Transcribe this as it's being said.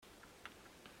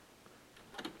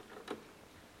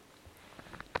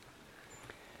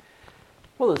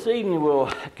Well, this evening we'll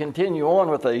continue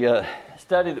on with a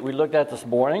study that we looked at this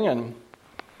morning,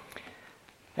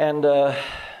 and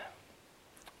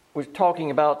we're studying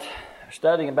about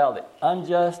the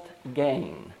unjust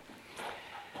gain.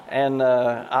 And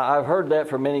I've heard that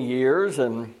for many years,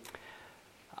 and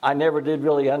I never did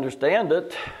really understand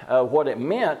it, what it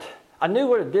meant. I knew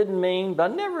what it didn't mean,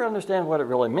 but I never understand what it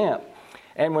really meant.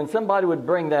 And when somebody would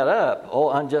bring that up,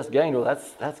 unjust gain, well,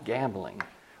 that's gambling,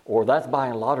 or that's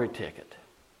buying a lottery ticket.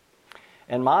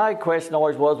 And my question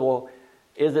always was, well,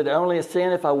 is it only a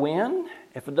sin if I win?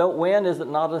 If I don't win, is it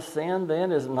not a sin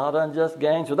then? Is it not unjust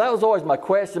gain? So that was always my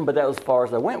question, but that was as far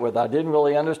as I went with it. I didn't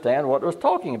really understand what it was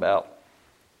talking about.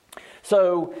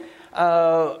 So,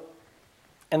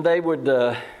 and they would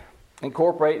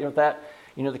incorporate with that,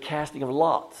 the casting of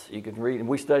lots. You can read, and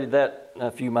we studied that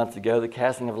a few months ago, the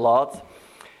casting of lots.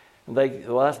 And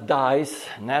that's dice,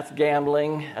 and that's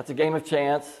gambling. That's a game of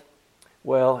chance.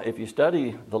 Well, if you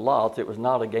study the lots, it was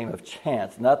not a game of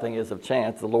chance. Nothing is of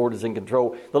chance. The Lord is in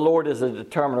control. The Lord is a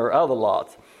determiner of the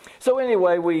lots. So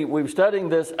anyway, we were studying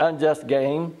this unjust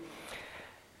gain.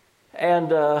 And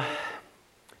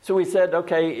so we said,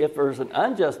 okay, if there's an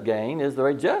unjust gain, is there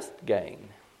a just gain?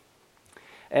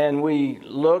 And we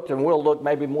looked, and we'll look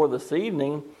maybe more this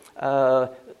evening,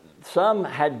 some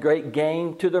had great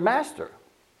gain to their master.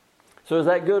 So is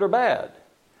that good or bad?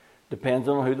 Depends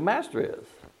on who the master is.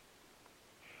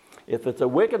 If it's a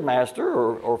wicked master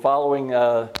or following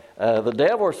the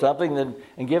devil or something, then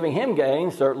and giving him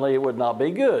gain, certainly it would not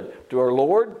be good. To our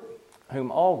Lord,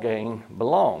 whom all gain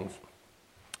belongs.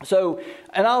 So,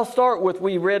 and I'll start with,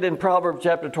 we read in Proverbs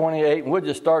chapter 28, and we'll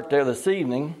just start there this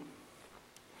evening.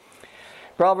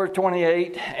 Proverbs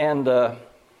 28 and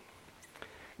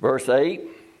verse 8.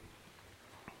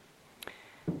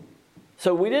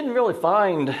 So we didn't really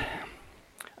find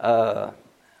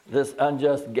this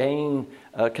unjust gain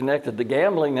connected to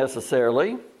gambling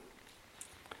necessarily.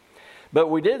 But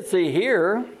we did see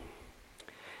here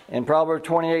in Proverbs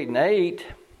 28 and 8,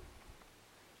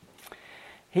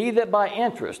 he that by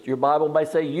interest, your Bible may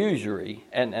say usury,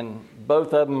 and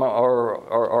both of them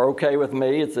are okay with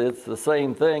me. It's the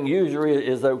same thing. Usury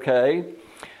is okay.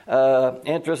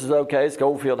 Interest is okay.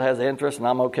 Schofield has interest, and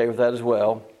I'm okay with that as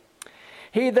well.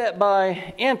 He that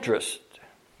by interest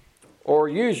or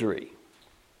usury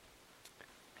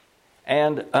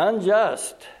and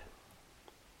unjust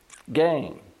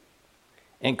gain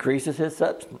increases his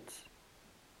substance,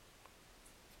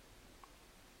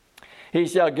 he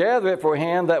shall gather it for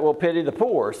him that will pity the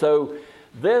poor. So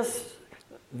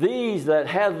these that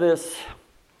have this,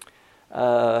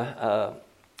 gather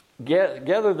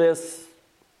this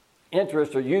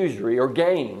interest or usury or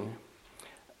gain,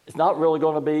 it's not really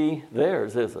going to be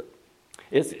theirs, is it?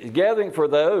 It's gathering for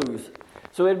those.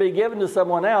 So it'd be given to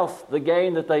someone else the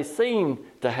gain that they seem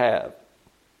to have.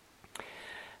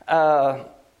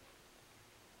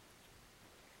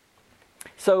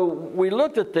 So we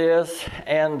looked at this,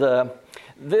 and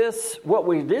what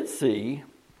we did see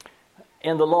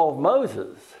in the law of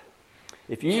Moses,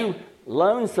 if you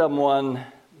loan someone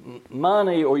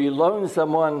money or you loan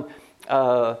someone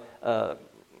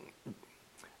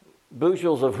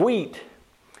bushels of wheat,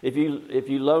 if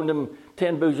you loaned them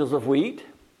 10 bushels of wheat,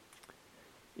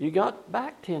 you got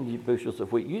back 10 bushels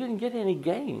of wheat. You didn't get any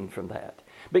gain from that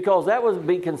because that would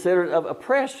be considered of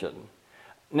oppression.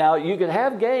 Now, you could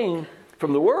have gain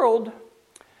from the world,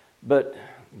 but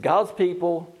God's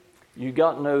people, you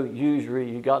got no usury,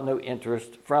 you got no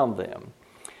interest from them.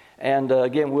 And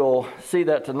again, we'll see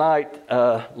that tonight,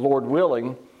 Lord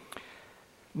willing.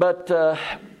 But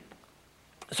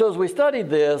so as we studied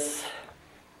this,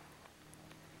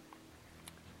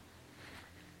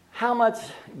 how much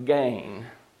gain,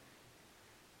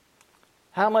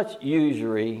 how much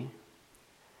usury,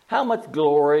 how much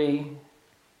glory,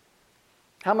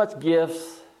 how much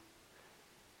gifts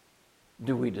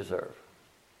do we deserve?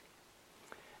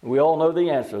 We all know the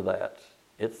answer to that.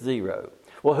 It's zero.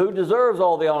 Well, who deserves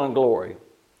all the honor and glory?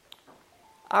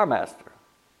 Our master.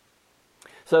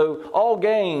 So all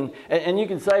gain, and you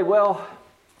can say, well,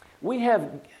 we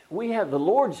have the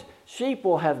Lord's sheep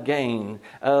will have gain.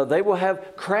 They will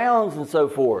have crowns and so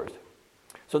forth.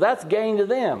 So that's gain to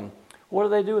them. What do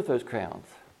they do with those crowns?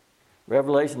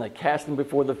 Revelation, they cast them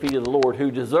before the feet of the Lord, who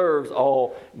deserves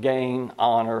all gain,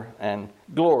 honor, and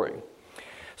glory.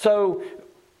 So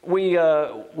we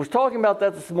was talking about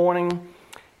that this morning,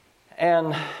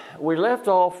 and we left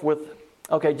off with,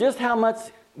 okay, just how much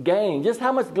gain, just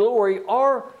how much glory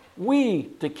are we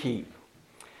to keep?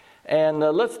 And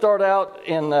let's start out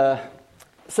in 2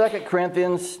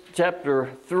 Corinthians chapter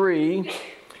 3.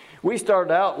 We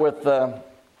started out with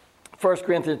 1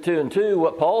 Corinthians 2:2,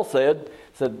 what Paul said,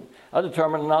 said, I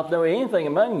determined not to know anything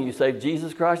among you save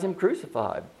Jesus Christ Him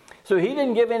crucified. So He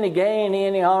didn't give any gain,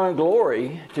 any honor and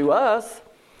glory to us.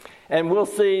 And we'll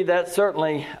see that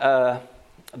certainly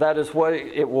that is what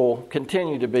it will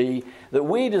continue to be, that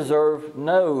we deserve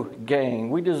no gain.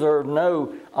 We deserve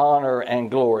no honor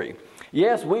and glory.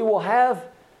 Yes, we will have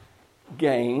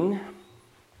gain,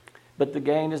 but the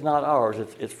gain is not ours.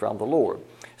 It's from the Lord.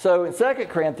 So in 2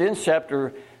 Corinthians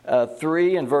chapter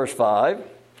 3 and verse 5,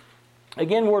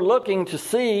 again, we're looking to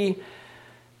see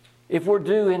if we're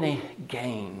due any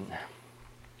gain.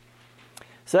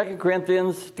 2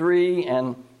 Corinthians 3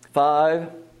 and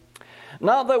 5,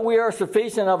 not that we are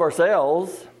sufficient of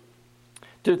ourselves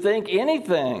to think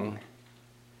anything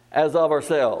as of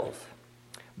ourselves,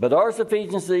 but our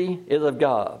sufficiency is of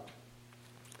God.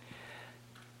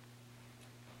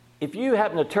 If you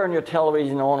happen to turn your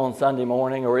television on Sunday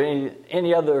morning or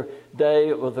any other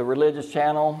day with a religious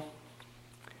channel,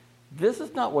 this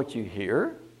is not what you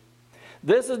hear.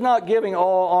 This is not giving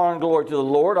all honor and glory to the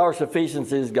Lord. Our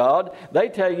sufficiency is God. They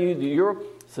tell you that your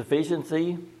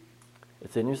sufficiency,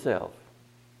 it's in yourself.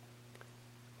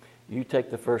 You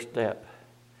take the first step.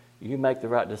 You make the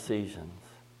right decisions.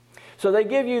 So they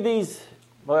give you these,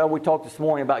 well, we talked this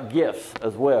morning about gifts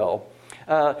as well.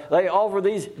 They offer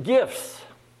these gifts.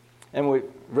 And we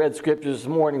read scriptures this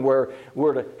morning where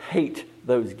we're to hate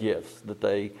those gifts that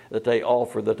they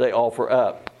offer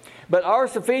up. But our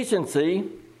sufficiency,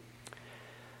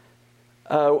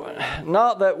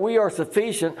 not that we are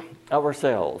sufficient of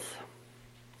ourselves.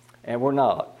 And we're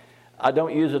not. I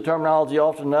don't use the terminology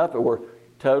often enough, but we're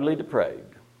totally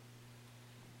depraved.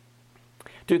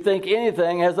 To think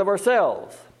anything as of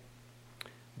ourselves.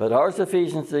 But our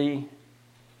sufficiency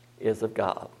is of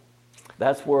God.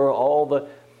 That's where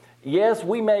yes,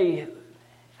 we may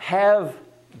have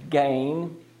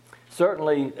gain,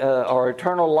 certainly our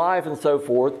eternal life and so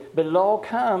forth, but it all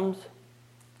comes,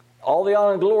 all the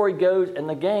honor and glory goes, and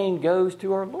the gain goes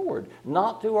to our Lord,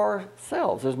 not to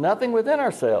ourselves. There's nothing within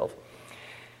ourselves.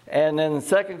 And in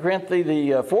 2 Corinthians,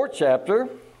 the 4th chapter,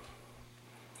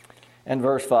 and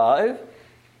verse 5,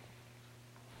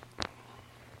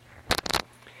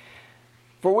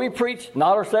 for we preach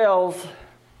not ourselves,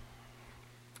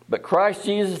 but Christ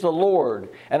Jesus the Lord,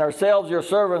 and ourselves your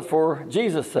servants for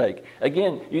Jesus' sake.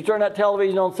 Again, you turn that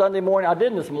television on Sunday morning. I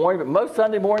didn't this morning, but most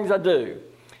Sunday mornings I do.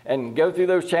 And go through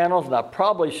those channels, and I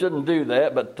probably shouldn't do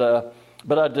that,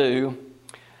 but I do.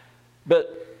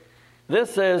 But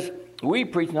this says, we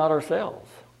preach not ourselves.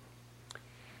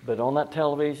 But on that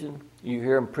television, you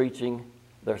hear them preaching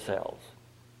themselves.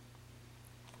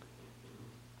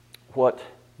 What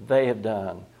they have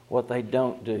done, what they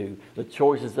don't do, the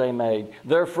choices they made,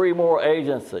 their free moral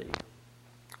agency,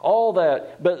 all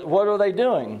that. But what are they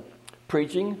doing?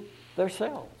 Preaching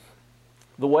themselves.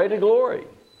 The way to glory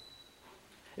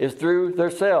is through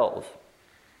themselves.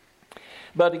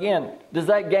 But again, does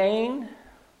that gain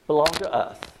belong to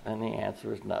us? And the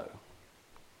answer is no.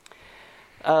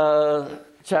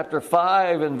 Chapter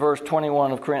 5 and verse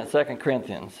 21 of 2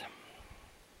 Corinthians.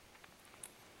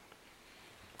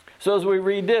 So as we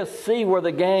read this, see where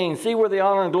the gain, see where the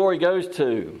honor and glory goes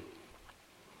to.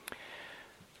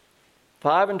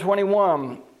 5 and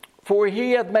 21. For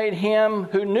he hath made him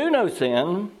who knew no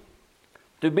sin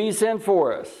to be sin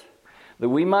for us, that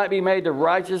we might be made the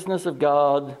righteousness of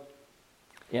God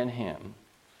in him.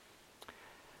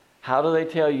 How do they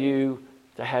tell you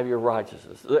to have your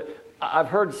righteousness? I've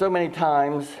heard so many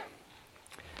times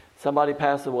somebody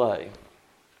pass away.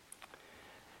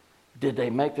 Did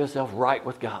they make themselves right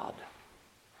with God?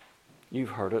 You've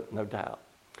heard it, no doubt.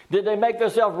 Did they make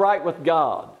themselves right with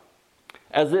God?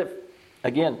 As if,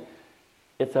 again,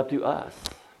 it's up to us.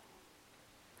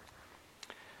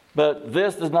 But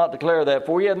this does not declare that.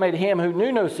 For he hath made him who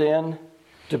knew no sin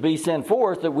to be sin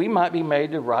for us, that we might be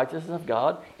made the righteousness of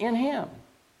God in him,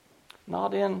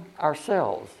 not in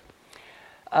ourselves.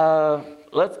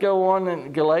 Let's go on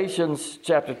in Galatians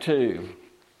chapter 2.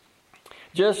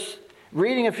 Just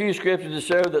reading a few scriptures to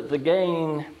show that the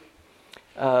gain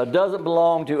doesn't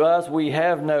belong to us. We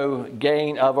have no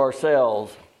gain of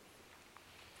ourselves.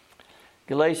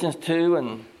 Galatians 2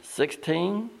 and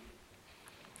 16.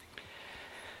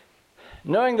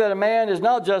 Knowing that a man is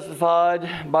not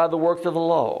justified by the works of the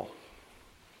law.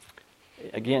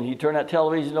 Again, you turn that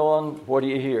television on, what do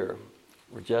you hear?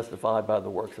 We're justified by the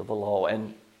works of the law.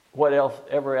 And what else,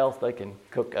 ever else they can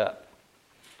cook up.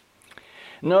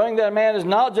 Knowing that a man is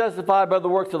not justified by the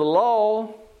works of the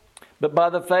law, but by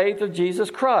the faith of Jesus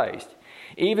Christ.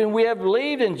 Even we have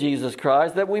believed in Jesus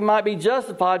Christ, that we might be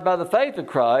justified by the faith of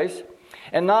Christ,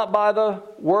 and not by the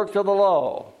works of the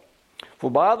law.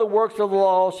 For by the works of the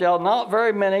law shall not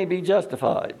very many be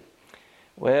justified.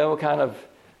 Well, we kind of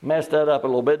messed that up a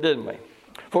little bit, didn't we?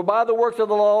 For by the works of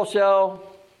the law shall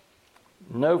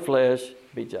no flesh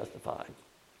be justified.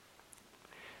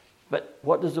 But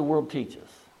what does the world teach us?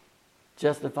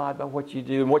 Justified by what you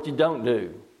do and what you don't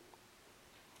do.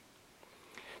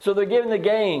 So they're giving the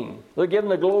gain, they're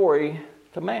giving the glory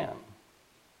to man.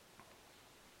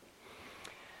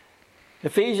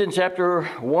 Ephesians chapter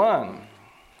 1.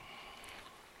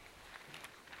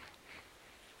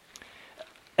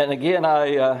 And again,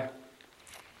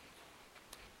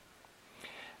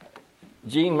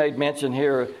 Gene made mention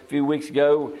here a few weeks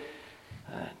ago,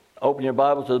 open your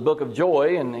Bible to the book of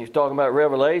Joy, and he's talking about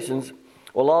Revelations.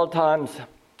 Well, a lot of times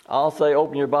I'll say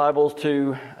open your Bibles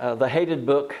to the hated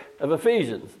book of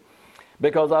Ephesians,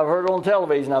 because I've heard on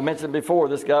television, I mentioned before,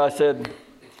 this guy said,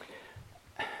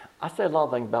 I said a lot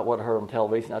of things about what I heard on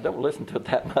television. I don't listen to it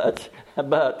that much,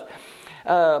 but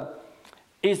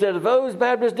he said if those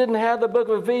Baptists didn't have the book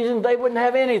of Ephesians, they wouldn't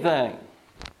have anything.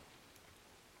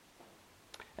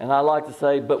 And I like to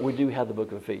say, but we do have the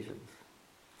book of Ephesians.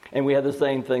 And we have the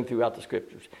same thing throughout the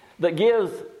Scriptures that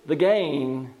gives the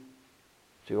gain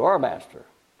to our master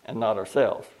and not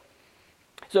ourselves.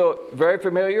 So, very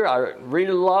familiar. I read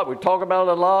it a lot. We talk about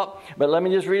it a lot. But let me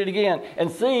just read it again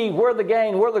and see where the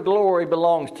gain, where the glory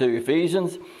belongs to.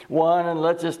 Ephesians 1, and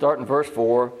let's just start in verse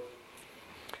 4.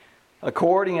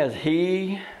 According as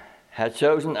he had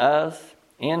chosen us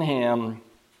in him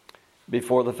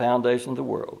before the foundation of the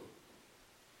world,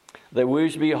 that we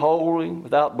should be holy,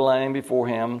 without blame before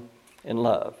him in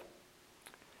love.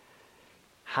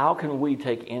 How can we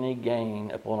take any gain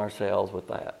upon ourselves with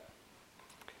that?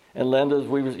 And Linda,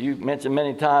 as you mentioned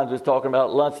many times, we was talking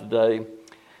about lunch today.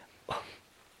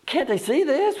 Can't they see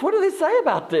this? What do they say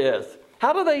about this?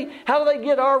 How do they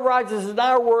get our righteousness and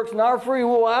our works and our free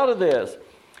will out of this?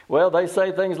 Well, they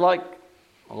say things like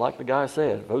the guy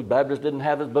said, if those Baptists didn't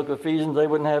have this book of Ephesians, they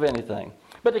wouldn't have anything.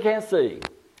 But they can't see.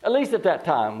 At least at that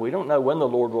time. We don't know when the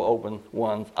Lord will open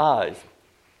one's eyes.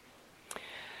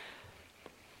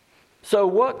 So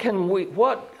what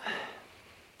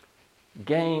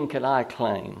gain can I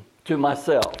claim to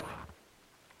myself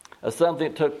of something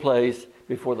that took place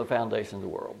before the foundation of the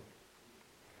world?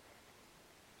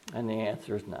 And the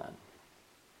answer is none.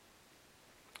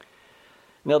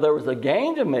 Now, there was a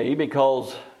gain to me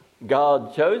because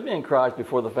God chose me in Christ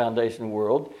before the foundation of the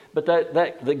world, but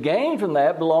that the gain from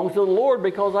that belongs to the Lord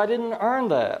because I didn't earn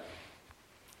that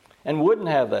and wouldn't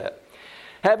have that.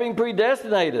 Having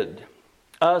predestinated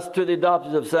us to the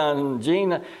adoption of sons. And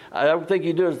Gene, I don't think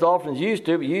you do it as often as you used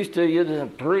to, but used to, you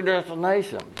did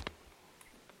predestination.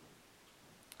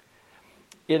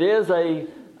 It is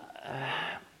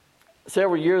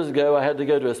several years ago, I had to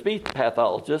go to a speech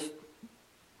pathologist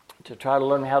to try to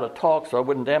learn how to talk so I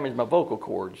wouldn't damage my vocal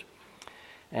cords.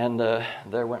 And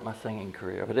there went my singing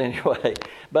career. But anyway,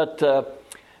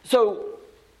 so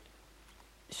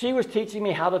she was teaching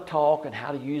me how to talk and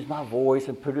how to use my voice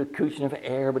and put a cushion of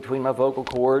air between my vocal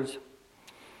cords.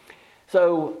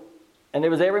 So, and it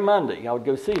was every Monday I would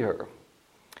go see her.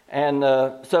 And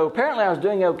so apparently I was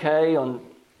doing okay on,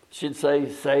 she'd say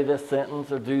this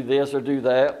sentence or do this or do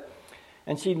that.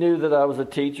 And she knew that I was a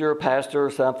teacher, a pastor or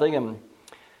something. And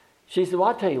she said, well,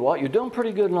 I'll tell you what, you're doing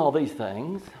pretty good in all these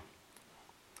things.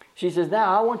 She says,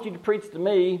 now I want you to preach to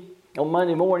me on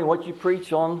Monday morning what you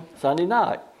preach on Sunday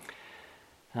night.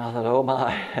 And I thought, oh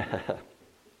my.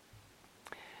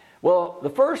 Well, the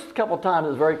first couple of times it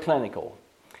was very clinical.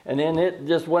 And then it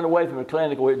just went away from the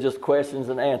clinical, it just questions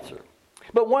and answer.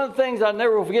 But one of the things I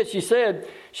never will forget, she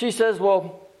says,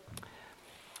 well,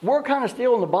 we're kind of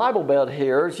still in the Bible Belt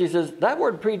here. She says, that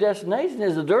word predestination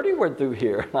is a dirty word through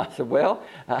here. And I said, well,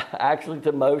 actually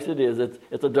to most it is.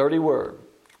 It's a dirty word,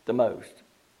 to most.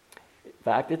 In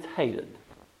fact, it's hated.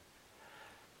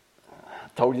 I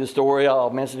told you the story,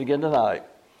 I'll mention it again tonight.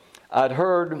 I'd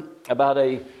heard about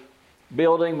a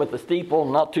building with a steeple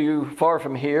not too far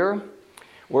from here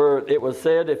where it was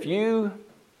said if you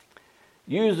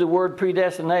use the word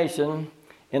predestination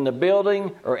in the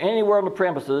building or anywhere on the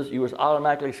premises, you was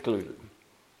automatically excluded.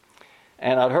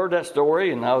 And I'd heard that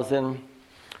story, and I was in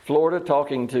Florida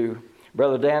talking to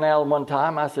Brother Dan Allen one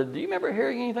time. I said, do you remember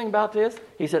hearing anything about this?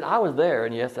 He said, I was there,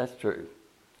 and yes, that's true.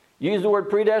 Use the word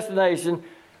predestination,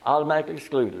 automatically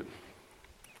excluded.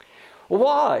 Well,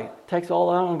 why? It takes all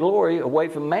honor and glory away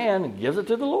from man and gives it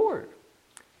to the Lord.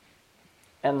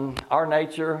 And our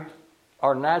natural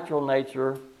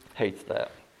nature hates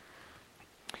that.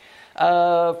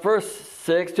 Verse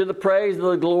 6, to the praise of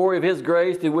the glory of his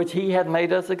grace through which he had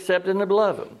made us accepted in the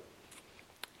beloved.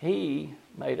 He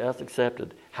made us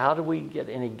accepted. How do we get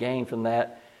any gain from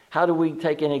that? How do we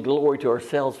take any glory to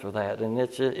ourselves for that? And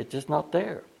it's just not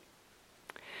there.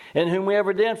 in whom we have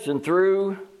redemption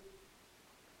through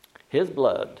his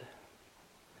blood,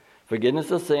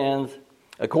 forgiveness of sins,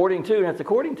 according to, and it's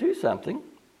according to something,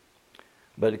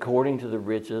 but according to the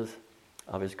riches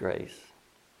of his grace.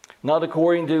 Not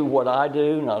according to what I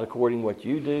do, not according to what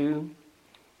you do.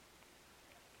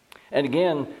 And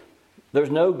again, there's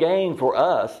no gain for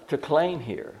us to claim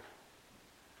here.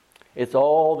 It's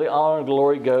all the honor and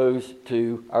glory goes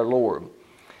to our Lord.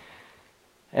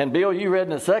 And Bill, you read in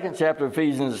the second chapter of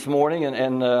Ephesians this morning,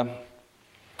 and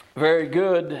very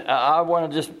good. I want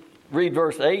to just read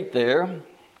verse 8 there.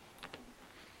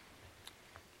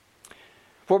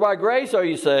 For by grace are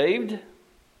you saved,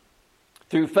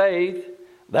 through faith,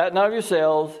 that not of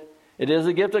yourselves, it is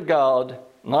a gift of God,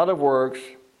 not of works,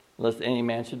 lest any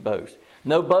man should boast.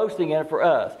 No boasting in it for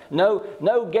us.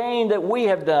 No gain that we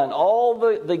have done. All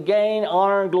the gain,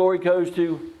 honor, and glory goes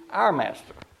to our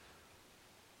Master.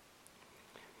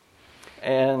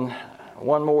 And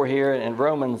one more here in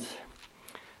Romans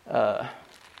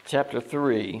chapter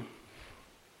 3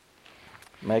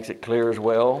 makes it clear as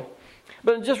well.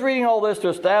 But just reading all this to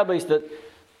establish that,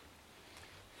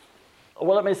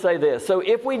 well, let me say this. So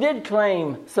if we did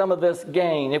claim some of this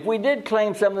gain, if we did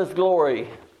claim some of this glory,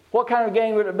 what kind of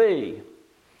gain would it be?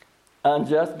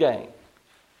 Unjust gain.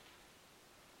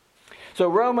 So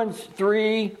Romans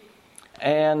 3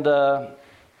 and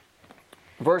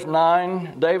verse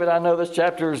 9. David, I know this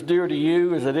chapter is dear to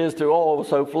you as it is to all of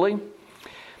us, hopefully.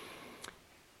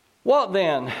 What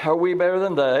then? Are we better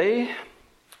than they?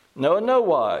 No, in no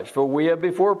wise. For we have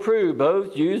before proved,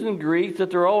 both Jews and Greeks,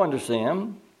 that they're all under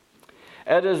sin.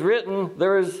 As is written,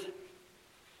 there is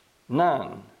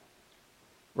none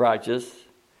righteous,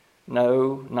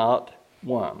 no, not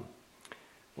one.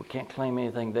 We can't claim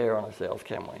anything there on ourselves,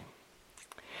 can we?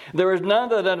 There is none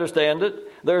that understandeth.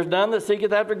 There is none that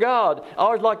seeketh after God. I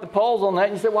always like to pause on that.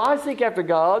 And you say, well, I seek after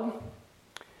God.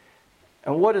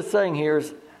 And what it's saying here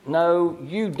is, no,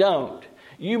 you don't.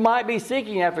 You might be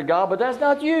seeking after God, but that's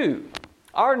not you.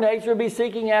 Our nature would be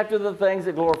seeking after the things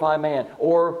that glorify man.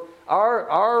 Or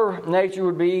our nature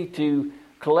would be to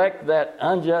collect that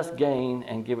unjust gain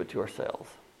and give it to ourselves.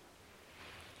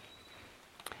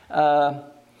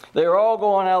 They're all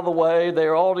going out of the way. They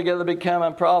are all together become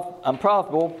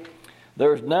unprofitable.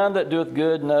 There is none that doeth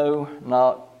good, no,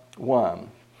 not one.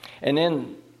 And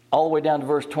then all the way down to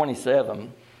verse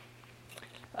 27.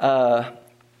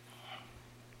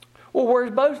 Well,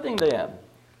 where's boasting then?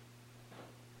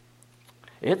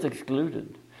 It's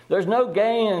excluded. There's no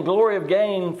gain and glory of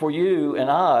gain for you and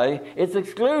I. It's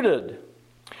excluded.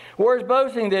 Where's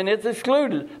boasting then? It's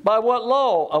excluded. By what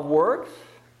law? Of works?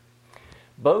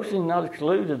 Boasting not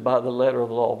excluded by the letter of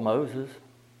the law of Moses.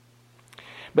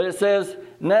 But it says,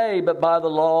 nay, but by the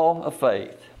law of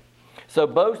faith. So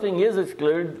boasting is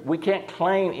excluded. We can't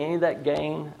claim any of that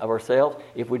gain of ourselves.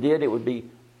 If we did, it would be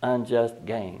unjust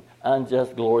gain.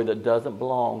 Unjust glory that doesn't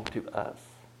belong to us.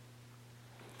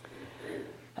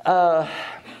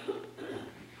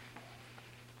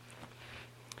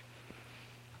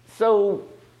 So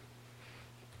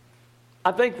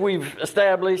I think we've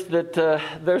established that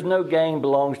there's no gain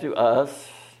belongs to us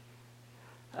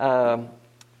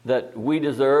that we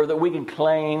deserve, that we can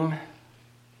claim,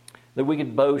 that we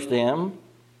can boast in.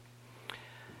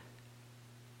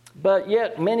 But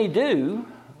yet many do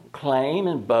claim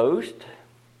and boast.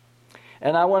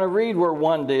 And I want to read where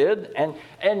one did. And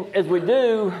as we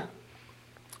do,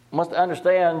 we must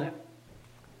understand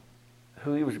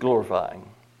who he was glorifying.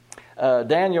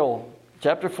 Daniel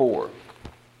chapter 4.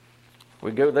 We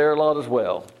go there a lot as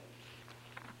well.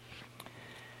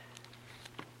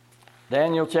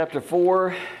 Daniel chapter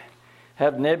 4.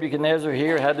 Have Nebuchadnezzar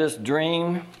here had this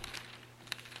dream.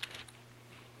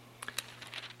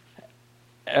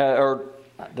 Or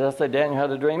did I say Daniel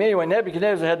had a dream? Anyway,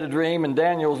 Nebuchadnezzar had the dream, and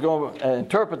Daniel was going to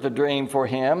interpret the dream for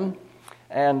him,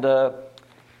 and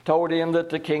told him that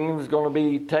the kingdom was going to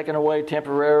be taken away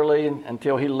temporarily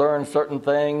until he learned certain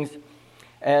things.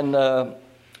 And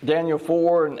Daniel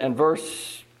 4 and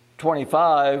verse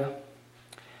 25,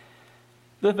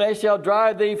 that they shall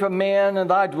drive thee from men, and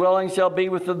thy dwelling shall be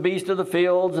with the beasts of the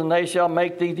fields, and they shall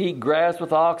make thee to eat grass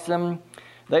with oxen.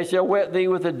 They shall wet thee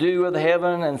with the dew of the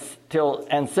heaven,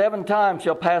 and 7 times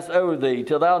shall pass over thee,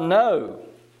 till thou know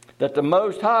that the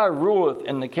Most High ruleth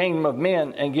in the kingdom of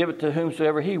men, and giveth to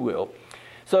whomsoever he will.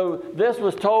 So this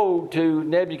was told to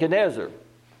Nebuchadnezzar.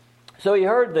 So he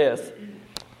heard this,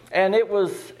 and it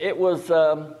was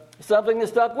something that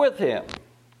stuck with him,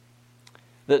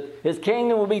 that his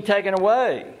kingdom will be taken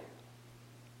away.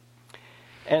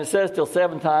 And it says till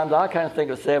 7 times. I kind of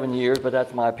think of 7 years, but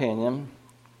that's my opinion.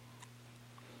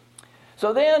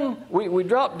 So then we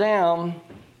drop down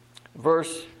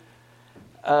verse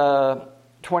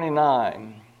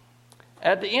 29.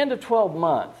 At the end of 12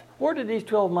 months, where did these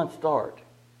 12 months start?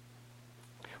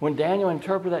 When Daniel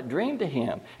interpreted that dream to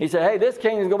him. He said, hey, this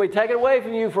kingdom is going to be taken away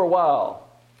from you for a while.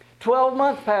 12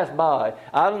 months passed by.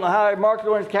 I don't know how he marked it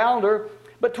on his calendar,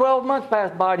 but 12 months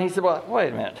passed by, and he said, well,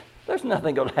 wait a minute. There's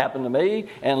nothing going to happen to me.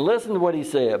 And listen to what he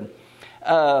said.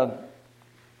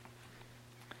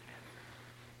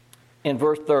 In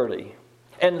verse 30.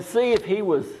 And to see if he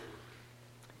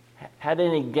had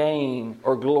any gain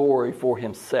or glory for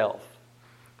himself.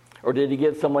 Or did he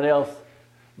give someone else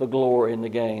the glory and the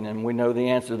gain? And we know the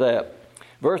answer to that.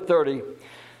 Verse 30.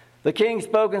 The king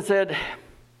spoke and said,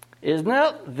 is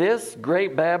not this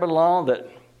great Babylon that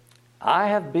I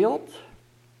have built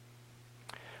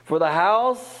for the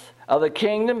house of the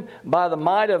kingdom by the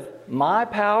might of my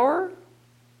power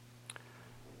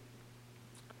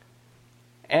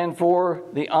and for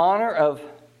the honor of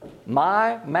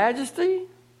my majesty?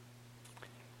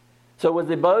 So was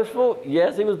he boastful?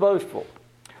 Yes, he was boastful.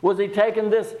 Was he taking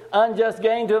this unjust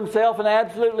gain to himself? And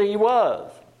absolutely he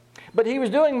was. But he was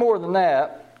doing more than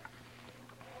that.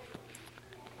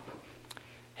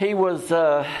 He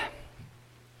wasn't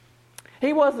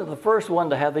the first one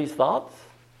to have these thoughts.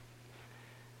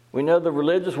 We know the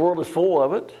religious world is full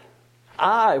of it.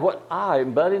 What I,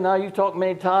 buddy, now you've talked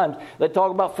many times. They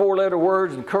talk about 4-letter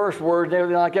words and curse words and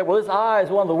everything like that. Well, this I is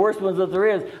one of the worst ones that there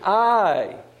is.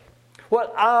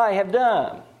 What I have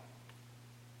done.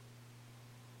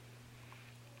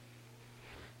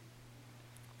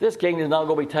 This kingdom is not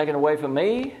going to be taken away from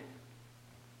me.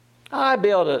 I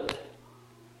built it.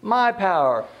 My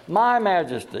power, my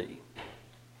majesty.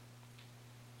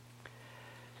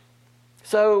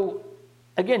 So,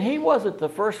 again, he wasn't the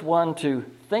first one to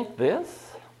think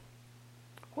this.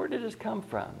 Where did this come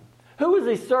from? Who was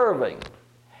he serving?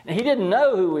 And he didn't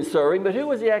know who he was serving, but who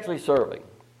was he actually serving?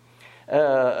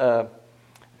 And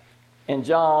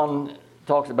John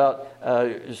talks about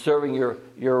serving your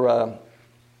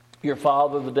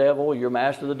father, the devil, your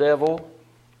master, the devil.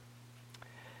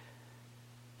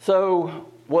 So,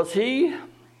 was he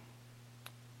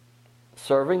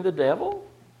serving the devil?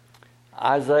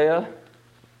 Isaiah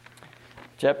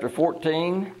chapter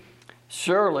 14.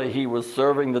 Surely he was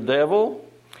serving the devil.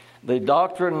 The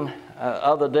doctrine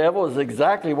of the devil is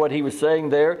exactly what he was saying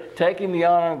there, taking the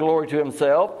honor and glory to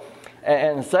himself.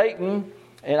 And Satan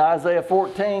in Isaiah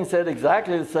 14 said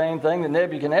exactly the same thing that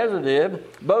Nebuchadnezzar did.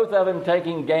 Both of them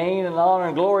taking gain and honor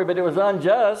and glory, but it was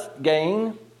unjust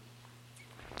gain.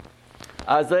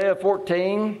 Isaiah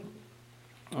 14,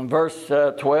 verse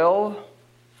 12.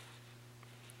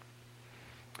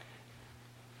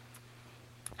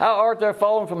 How art thou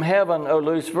fallen from heaven, O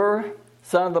Lucifer,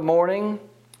 son of the morning?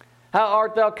 How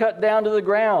art thou cut down to the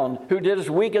ground, who didst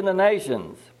weaken the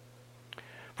nations?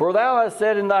 For thou hast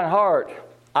said in thine heart,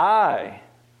 I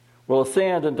will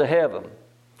ascend into heaven.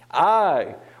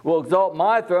 I will exalt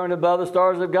my throne above the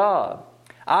stars of God.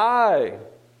 I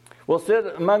will sit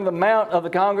among the mount of the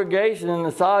congregation in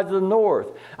the sides of the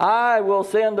north. I will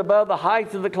ascend above the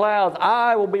heights of the clouds.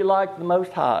 I will be like the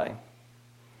Most High.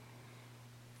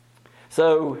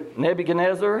 So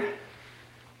Nebuchadnezzar,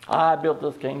 I built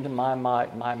this kingdom, my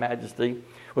might, my majesty,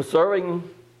 was serving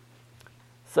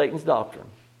Satan's doctrine.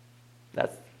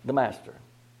 That's the master.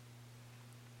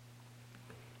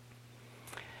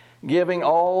 Giving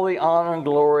all the honor and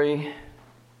glory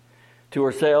to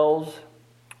ourselves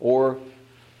or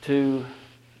to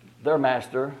their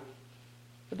master,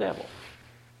 the devil.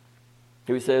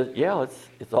 He says, yeah,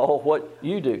 it's all what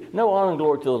you do. No honor and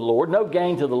glory to the Lord, no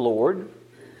gain to the Lord,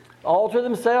 all to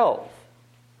themselves.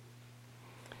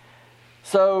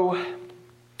 So,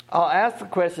 I'll ask the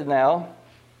question now,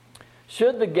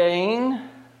 should the gain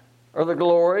or the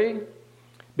glory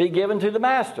be given to the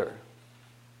master?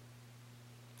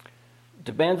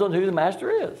 Depends on who the master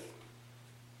is.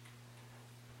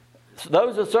 So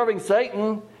those that are serving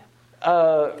Satan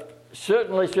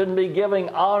shouldn't be giving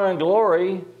honor and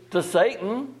glory to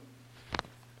Satan.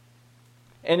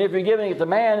 And if you're giving it to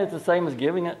man, it's the same as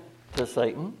giving it to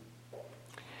Satan.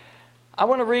 I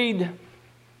want to read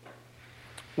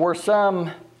where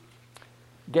some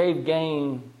gave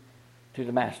gain to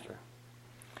the master,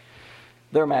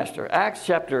 their master. Acts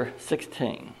chapter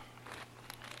 16.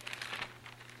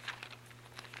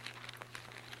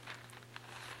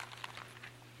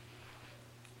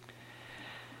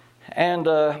 And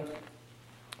so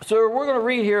we're going to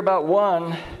read here about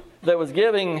one that was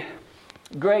giving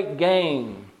great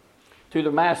gain to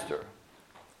the master,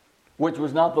 which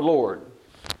was not the Lord.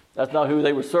 That's not who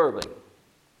they were serving.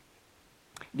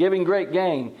 Giving great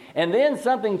gain. And then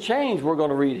something changed, we're going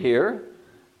to read here.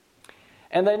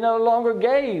 And they no longer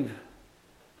gave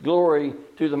glory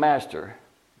to the master.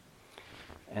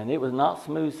 And it was not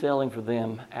smooth sailing for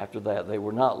them after that. They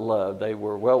were not loved. They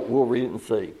were, well, we'll read it and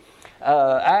see.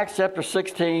 Acts chapter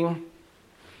 16.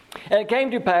 And it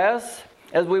came to pass,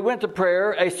 as we went to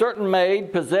prayer, a certain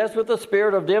maid, possessed with the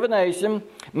spirit of divination,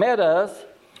 met us,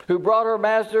 who brought her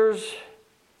masters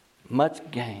much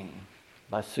gain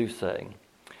by soothsaying.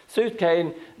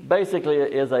 Soothsaying basically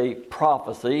is a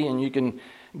prophecy, and you can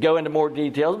go into more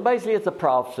details. Basically, it's a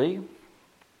prophecy.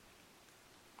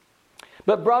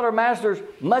 But brought her masters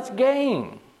much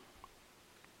gain.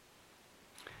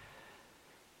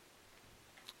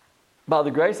 By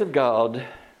the grace of God,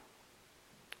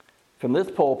 from this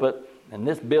pulpit and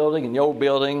this building and the old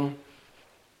building,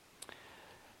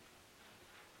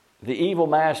 the evil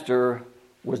master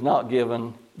was not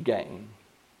given gain.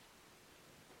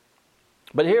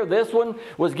 But here, this one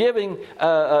was giving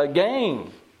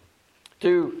gain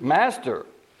to master.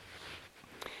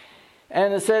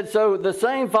 And it said, so the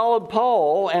same followed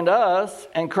Paul and us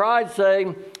and cried,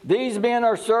 saying, these men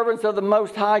are servants of the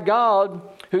Most High God,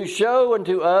 who show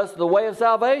unto us the way of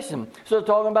salvation. So it's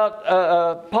talking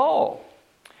about Paul.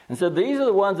 And so these are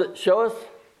the ones that show us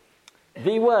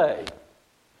the way.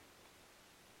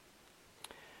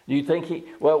 Do you think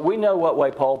well, we know what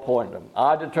way Paul pointed them.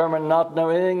 I determined not to know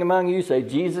anything among you, say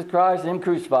Jesus Christ and Him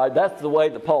crucified. That's the way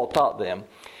that Paul taught them.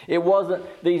 It wasn't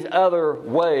these other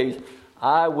ways.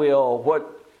 I will,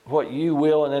 what you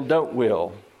will, and then don't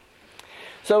will.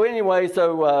 So anyway,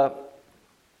 talking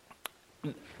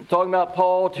about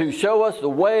Paul to show us the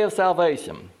way of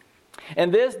salvation.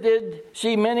 And this did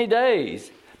she many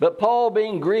days. But Paul,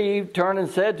 being grieved, turned and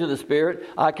said to the Spirit,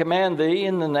 I command thee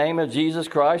in the name of Jesus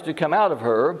Christ to come out of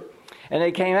her. And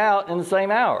they came out in the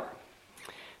same hour.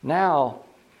 Now,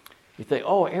 you think,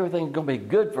 oh, everything's going to be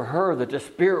good for her, that the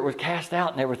spirit was cast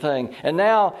out and everything. And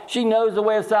now she knows the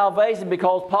way of salvation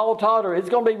because Paul taught her. It's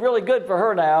going to be really good for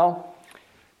her now.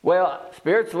 Well,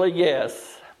 spiritually,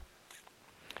 yes.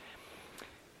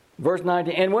 Verse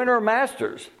 19, and when her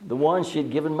masters, the ones she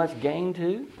had given much gain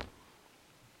to,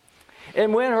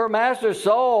 and when her masters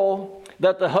saw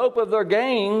that the hope of their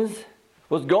gains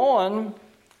was gone,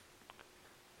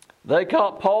 they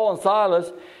caught Paul and Silas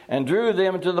and drew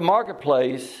them to the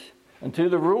marketplace and to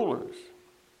the rulers,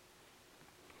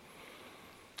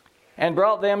 and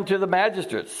brought them to the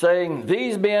magistrates, saying,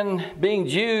 these men, being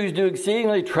Jews, do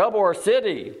exceedingly trouble our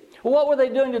city. Well, what were they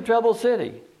doing to trouble the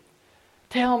city?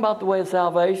 Tell them about the way of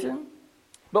salvation.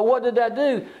 But what did that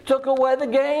do? Took away the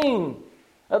gain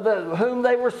of whom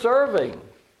they were serving.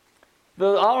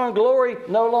 The honor and glory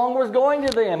no longer was going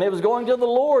to them. It was going to the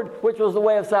Lord, which was the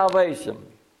way of salvation.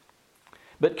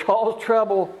 But caused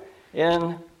trouble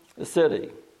in the city.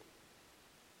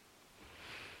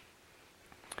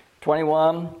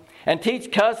 21, and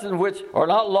teach customs which are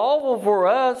not lawful for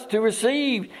us to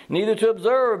receive, neither to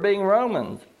observe, being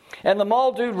Romans. And the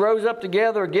multitude rose up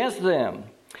together against them.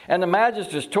 And the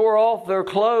magistrates tore off their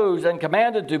clothes and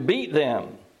commanded to beat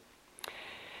them.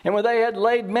 And when they had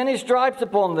laid many stripes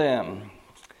upon them,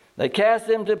 they cast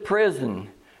them to prison,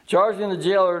 charging the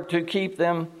jailer to keep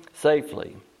them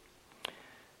safely.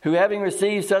 Who, having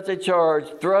received such a charge,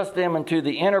 thrust them into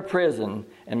the inner prison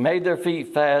and made their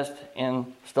feet fast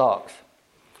in stocks.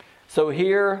 So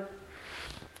here,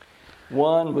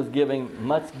 one was giving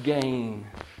much gain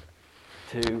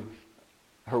to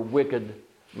her wicked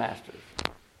masters.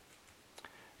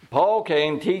 Paul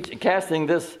came casting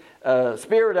this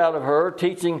spirit out of her,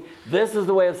 teaching this is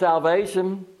the way of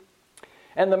salvation.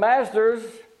 And the masters,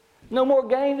 no more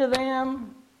gain to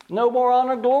them, no more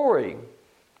honor and glory.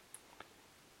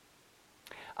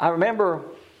 I remember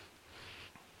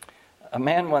a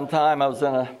man one time, I was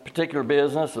in a particular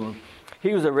business, and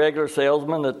he was a regular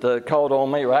salesman that called on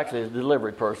me, or actually a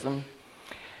delivery person.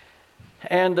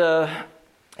 And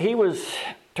he was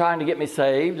trying to get me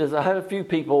saved, as I had a few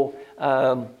people,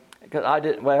 because I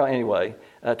didn't, well, anyway,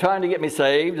 trying to get me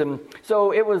saved. And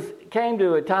so it came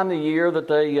to a time of the year that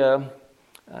they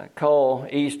call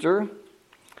Easter.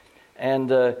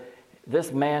 And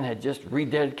this man had just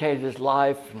rededicated his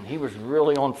life, and he was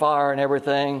really on fire and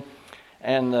everything.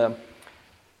 And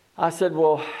I said,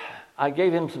 well, I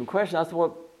gave him some questions. I said,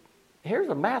 well, here's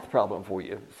a math problem for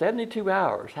you. 72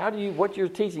 hours. What you're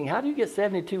teaching, how do you get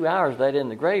 72 hours of that in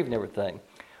the grave and everything?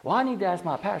 Well, I need to ask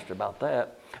my pastor about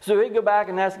that. So he'd go back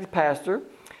and ask his pastor.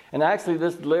 And actually,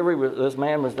 this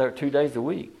man was there 2 days a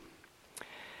week.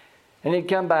 And he'd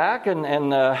come back,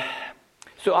 and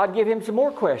so I'd give him some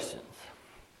more questions.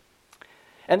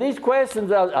 And these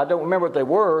questions, I don't remember what they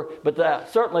were, but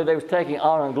certainly they was taking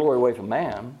honor and glory away from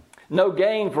man. No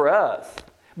gain for us.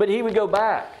 But he would go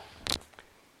back.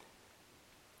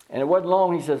 And it wasn't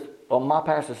long, he says, well, my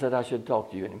pastor said I shouldn't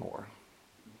talk to you anymore.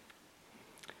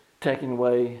 taking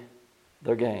away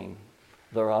their gain,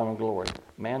 their honor and glory.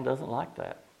 Man doesn't like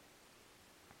that.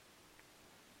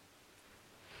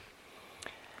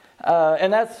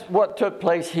 And that's what took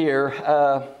place here.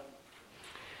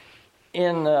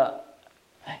 In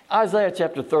Isaiah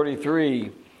chapter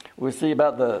 33, we see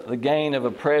about the gain of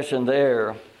oppression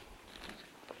there.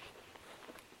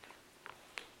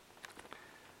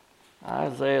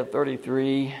 Isaiah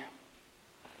 33.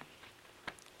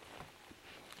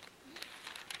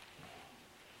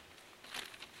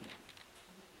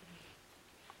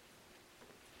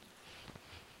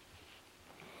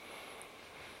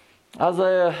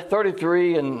 Isaiah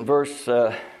 33 and verse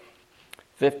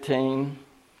 15.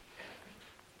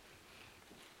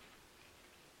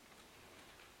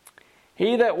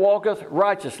 He that walketh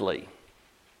righteously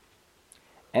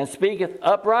and speaketh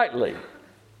uprightly,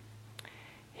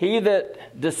 he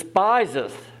that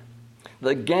despiseth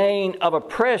the gain of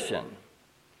oppression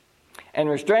and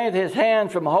restraineth his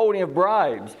hand from holding of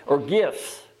bribes or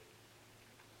gifts,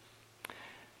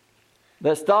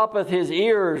 that stoppeth his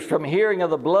ears from hearing of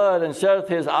the blood and shutteth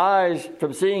his eyes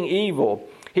from seeing evil,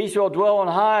 he shall dwell on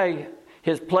high.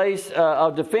 His place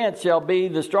of defense shall be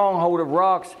the stronghold of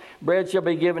rocks. Bread shall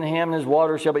be given him, and his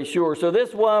water shall be sure. So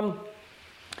this one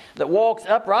that walks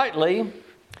uprightly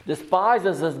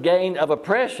despises this gain of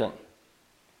oppression.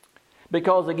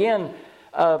 Because again,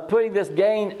 putting this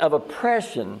gain of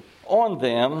oppression on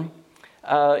them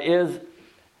is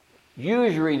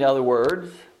usury, in other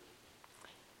words.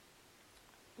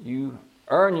 You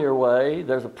earn your way.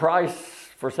 There's a price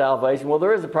for salvation. Well,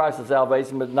 there is a price of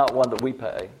salvation, but not one that we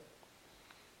pay.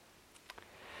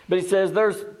 But he says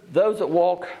there's those that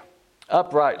walk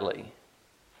uprightly.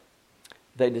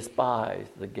 They despise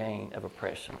the gain of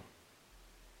oppression.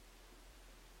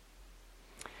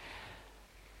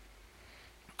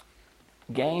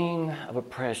 Gain of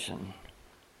oppression.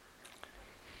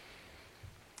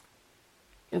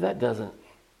 That doesn't,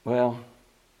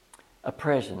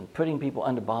 oppression, putting people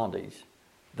under bondage.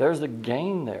 There's a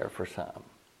gain there for some.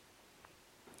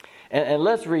 And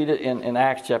let's read it in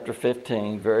Acts chapter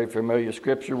 15, very familiar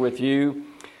scripture with you.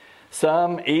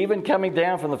 Some, even coming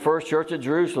down from the first church at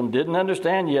Jerusalem, didn't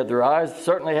understand yet. Their eyes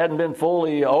certainly hadn't been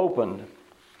fully opened.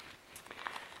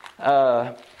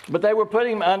 But they were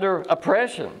putting him under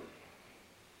oppression.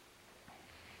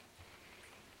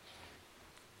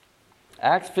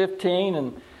 Acts 15,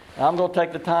 and I'm going to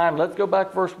take the time. Let's go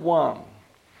back verse 1.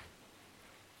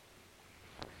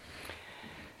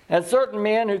 And certain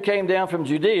men who came down from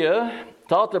Judea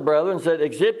taught the brethren and said,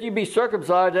 except you be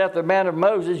circumcised after the manner of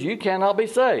Moses, you cannot be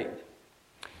saved.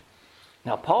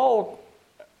 Now Paul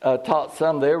taught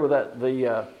some there with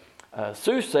the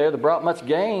soothsayer that brought much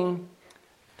gain,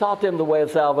 taught them the way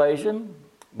of salvation,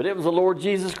 but it was the Lord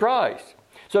Jesus Christ.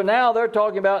 So now they're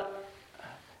talking about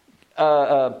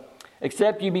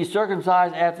except you be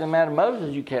circumcised after the manner of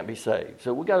Moses, you can't be saved.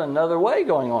 So we got another way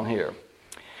going on here.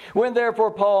 When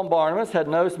therefore Paul and Barnabas had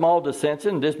no small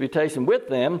dissension and disputation with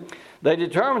them, they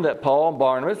determined that Paul and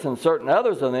Barnabas and certain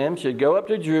others of them should go up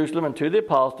to Jerusalem and to the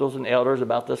apostles and elders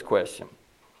about this question.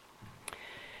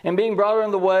 And being brought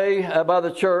on the way by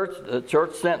the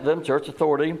church sent them, church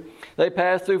authority, they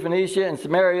passed through Phoenicia and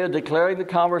Samaria, declaring the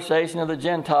conversation of the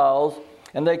Gentiles,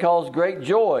 and they caused great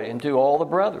joy unto all the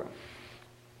brethren.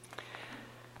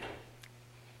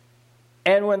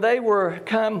 And when they were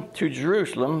come to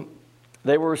Jerusalem,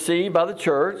 they were received by the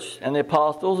church and the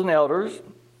apostles and elders,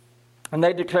 and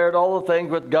they declared all the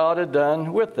things that God had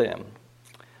done with them.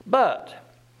 But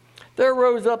there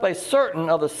rose up a certain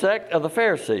of the sect of the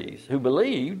Pharisees who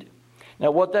believed.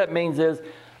 Now what that means is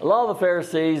a lot of the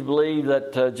Pharisees believed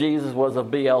that Jesus was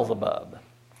of Beelzebub.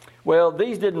 Well,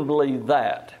 these didn't believe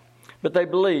that, but they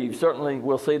believed. Certainly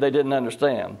we'll see they didn't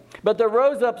understand. But there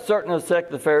rose up certain of the sect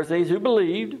of the Pharisees who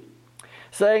believed,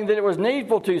 saying that it was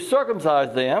needful to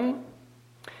circumcise them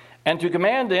and to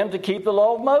command them to keep the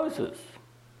law of Moses.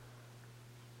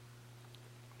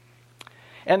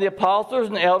 And the apostles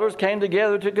and elders came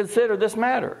together to consider this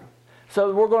matter.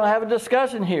 So we're going to have a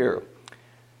discussion here.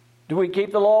 Do we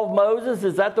keep the law of Moses?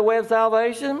 Is that the way of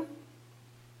salvation?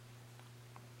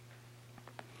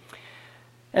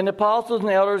 And the apostles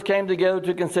and elders came together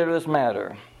to consider this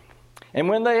matter. And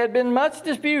when they had been much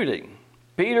disputing,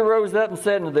 Peter rose up and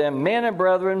said unto them, Men and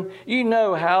brethren, you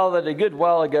know how that a good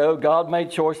while ago God made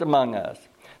choice among us,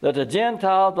 that the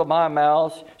Gentiles of my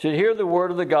mouth should hear the word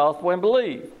of the gospel and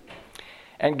believe.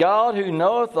 And God, who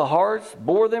knoweth the hearts,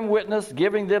 bore them witness,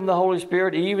 giving them the Holy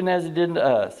Spirit, even as he did unto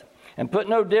us, and put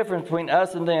no difference between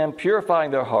us and them,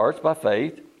 purifying their hearts by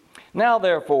faith. Now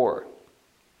therefore,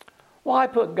 why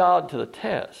put God to the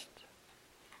test?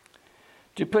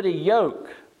 To put a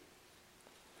yoke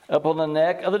upon the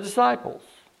neck of the disciples,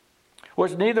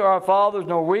 which neither our fathers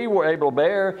nor we were able to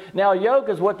bear. Now a yoke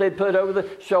is what they put over the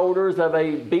shoulders of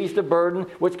a beast of burden,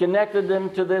 which connected them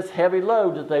to this heavy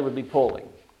load that they would be pulling.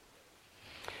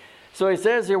 So he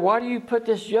says here, why do you put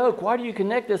this yoke? Why do you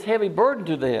connect this heavy burden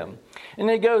to them? And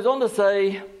he goes on to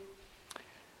say,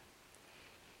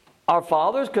 our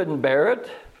fathers couldn't bear it.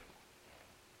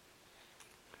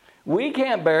 We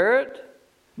can't bear it.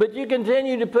 But you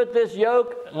continue to put this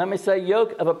yoke, let me say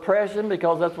yoke of oppression,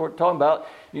 because that's what we're talking about.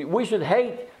 We should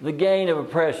hate the gain of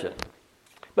oppression.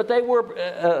 But they were,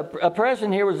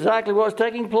 oppression here was exactly what was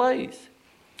taking place.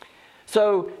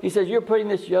 So he says, you're putting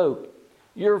this yoke,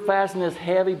 you're fastening this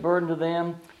heavy burden to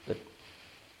them, but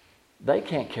they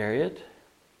can't carry it.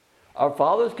 Our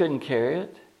fathers couldn't carry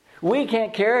it. We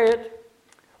can't carry it.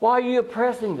 Why are you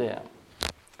oppressing them?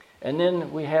 And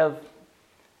then we have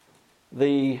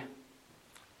the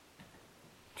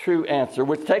true answer,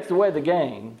 which takes away the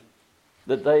gain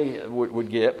that they would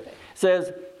get. It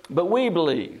says, but we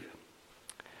believe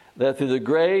that through the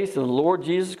grace of the Lord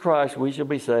Jesus Christ we shall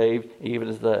be saved, even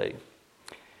as they.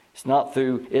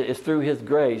 It's through His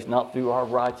grace, not through our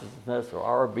righteousness or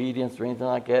our obedience or anything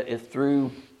like that. It's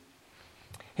through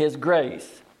His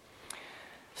grace.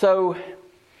 So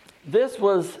this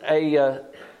was a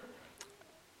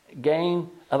gain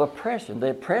of oppression.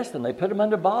 They oppressed them. They put them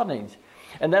under bondage.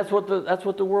 And that's what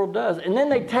the world does. And then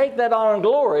they take that honor and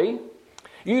glory.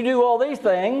 You do all these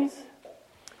things,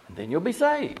 and then you'll be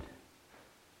saved.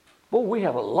 Well, we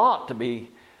have a lot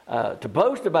to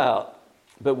boast about.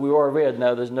 But we already read,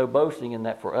 no, there's no boasting in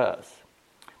that for us.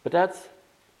 But that's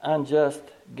unjust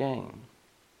gain.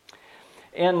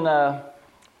 In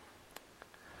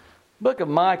book of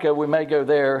Micah, we may go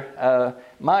there.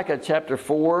 Micah chapter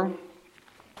 4.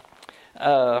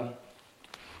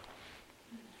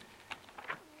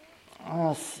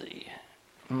 Let's see.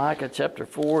 Micah chapter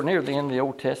 4, near the end of the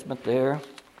Old Testament there.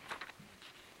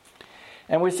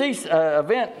 And we see an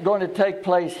event going to take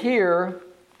place here.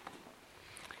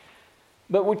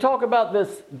 But we talk about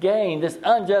this gain, this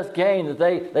unjust gain,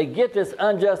 that they get this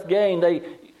unjust gain. They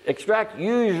extract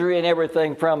usury and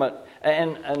everything from it.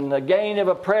 And the gain of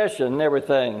oppression and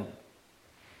everything.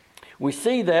 We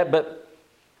see that, but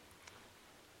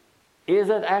is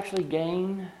it actually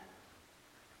gain?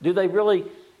 Do they really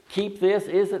keep this?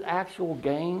 Is it actual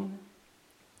gain?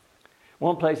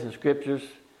 One place in the Scriptures,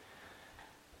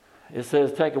 it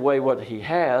says, take away what he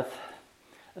hath.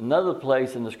 Another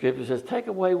place in the Scripture says, take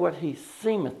away what he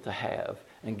seemeth to have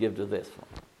and give to this one.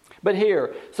 But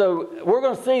here, so we're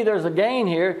going to see there's a gain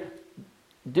here.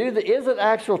 Is it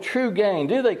actual true gain?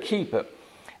 Do they keep it?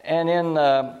 And in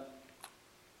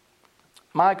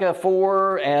Micah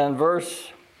 4 and verse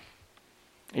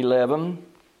 11,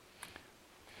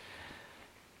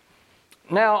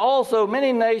 now also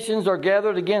many nations are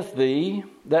gathered against thee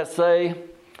that say,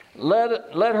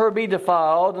 let her be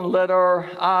defiled, and let our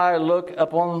eye look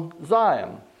upon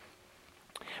Zion.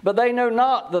 But they know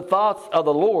not the thoughts of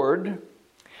the Lord,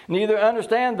 neither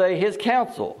understand they his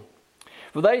counsel.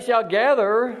 For they shall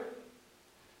gather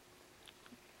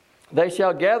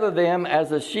them as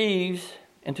the sheaves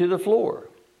into the floor.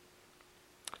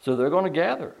 So they're going to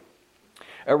gather.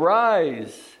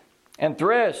 Arise and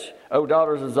thresh, O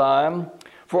daughters of Zion,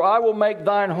 for I will make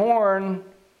thine horn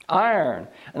iron,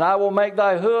 and I will make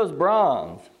thy hooves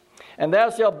bronze, and thou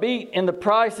shalt beat in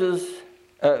pieces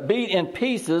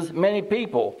many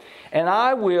people. And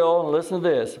I will, listen to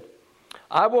this,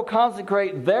 I will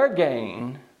consecrate their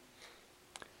gain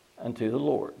unto the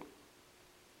Lord,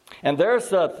 and their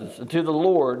substance unto the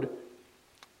Lord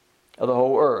of the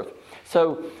whole earth.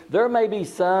 So there may be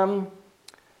some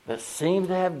that seem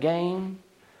to have gain,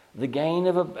 the gain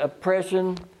of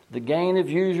oppression, the gain of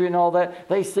usury and all that.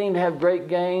 They seem to have great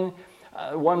gain.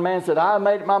 One man said, I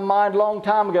made up my mind a long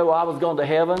time ago I was going to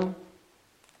heaven.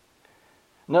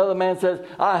 Another man says,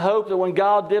 I hope that when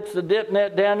God dips the dip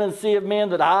net down in the sea of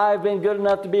men that I've been good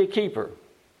enough to be a keeper.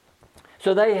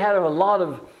 So they had a lot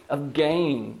of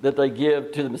gain that they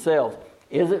give to themselves.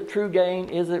 Is it true gain?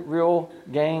 Is it real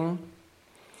gain?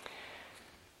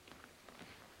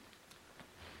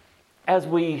 As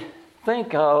we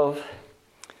think of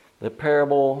the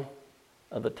parable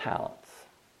of the talents.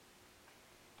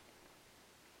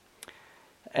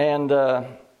 And,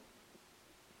 well,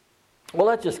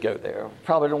 let's just go there.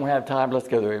 Probably don't have time. Let's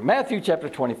go there. Matthew chapter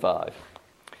 25.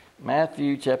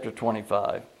 Matthew chapter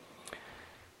 25.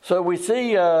 So we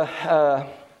see, well,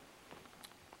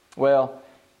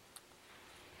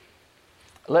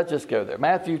 let's just go there.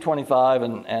 Matthew 25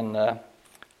 and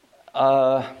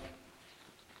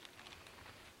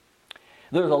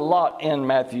there's a lot in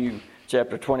Matthew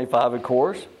chapter 25, of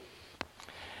course.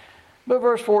 But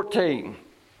verse 14.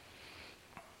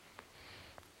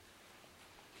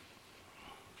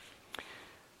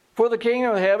 For the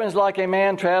kingdom of heaven is like a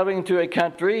man traveling to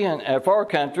a far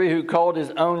country, who called his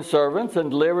own servants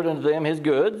and delivered unto them his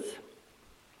goods.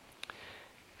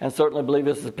 And certainly believe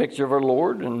this is a picture of our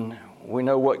Lord, and we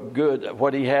know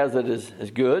what he has that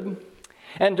is good.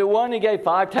 And to one he gave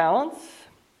 5 talents,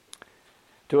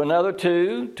 to another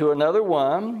 2, to another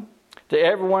 1, to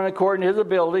everyone according to his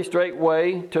ability,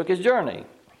 straightway took his journey.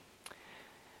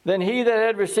 Then he that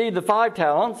had received the 5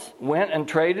 talents went and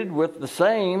traded with the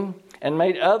same, and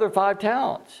made other 5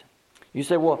 talents. You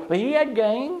say, well, but he had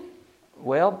gain.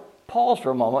 Well, pause for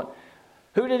a moment.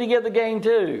 Who did he give the gain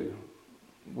to?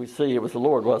 We see it was the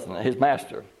Lord, wasn't it? His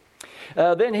master.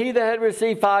 Then he that had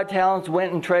received 5 talents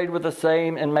went and traded with the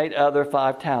same, and made other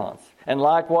 5 talents. And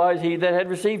likewise he that had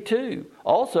received 2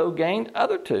 also gained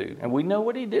other 2. And we know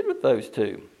what he did with those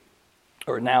 2.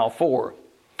 Or now 4.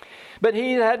 But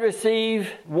he that had received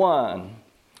 1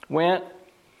 went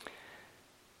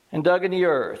and dug in the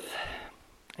earth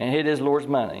and hid his Lord's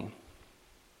money.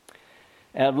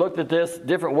 And I've looked at this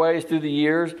different ways through the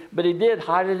years, but he did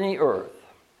hide it in the earth.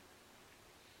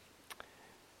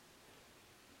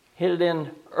 Hid it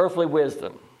in earthly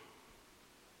wisdom.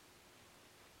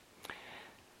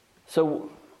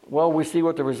 So, well, we see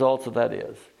what the results of that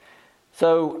is.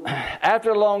 So, after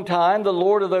a long time, the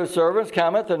Lord of those servants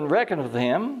cometh and reckoneth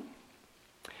him.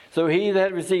 So he that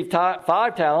had received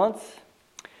 5 talents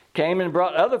came and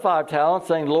brought other 5 talents,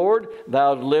 saying, Lord,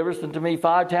 thou deliverest unto me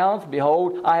 5 talents.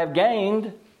 Behold, I have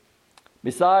gained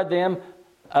beside them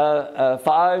 5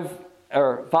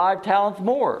 talents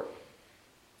more.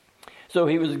 So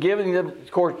he was giving them,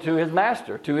 of course, to his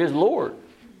master, to his Lord.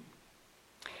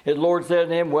 His Lord said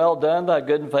to him, well done, thy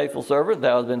good and faithful servant.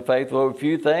 Thou hast been faithful over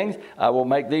few things. I will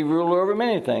make thee ruler over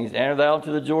many things. Enter thou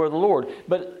into the joy of the Lord.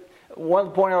 But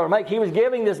one point I want to make, he was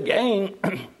giving this gain,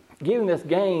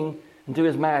 to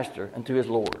his master and to his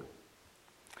Lord.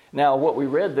 Now, what we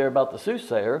read there about the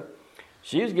soothsayer,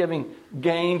 she was giving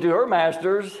gain to her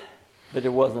masters, but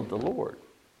it wasn't the Lord.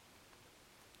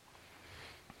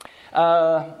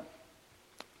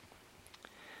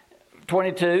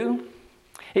 22,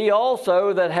 he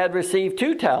also that had received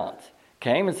 2 talents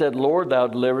came and said, Lord, thou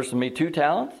deliverest me 2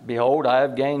 talents. Behold, I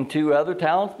have gained 2 other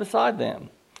talents beside them.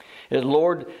 His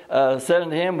Lord said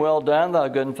unto him, well done, thou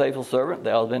good and faithful servant.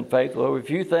 Thou hast been faithful over a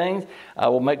few things. I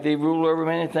will make thee ruler over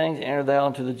many things. Enter thou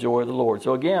into the joy of the Lord.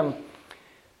 So again,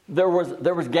 there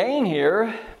was gain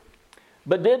here,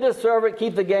 but did this servant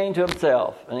keep the gain to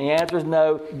himself? And the answer is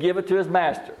no. Give it to his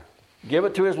master. Give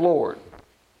it to his Lord.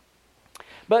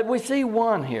 But we see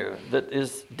one here that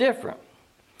is different.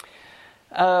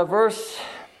 Verse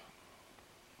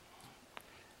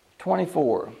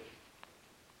 24.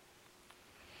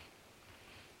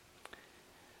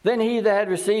 Then he that had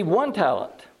received 1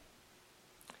 talent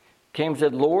came and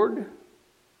said, Lord,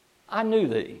 I knew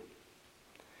thee.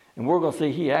 And we're going to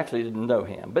see he actually didn't know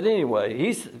him. But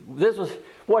anyway, this was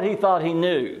what he thought he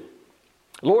knew.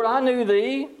 Lord, I knew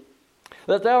thee,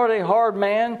 that thou art a hard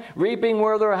man, reaping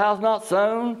where thou hast not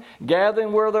sown,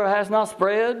 gathering where thou hast not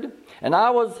spread. And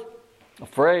I was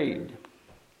afraid,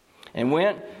 and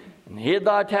went and hid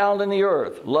thy talent in the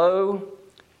earth. Lo,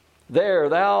 there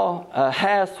thou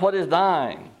hast what is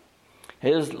thine.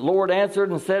 His Lord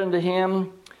answered and said unto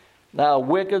him, thou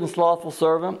wicked and slothful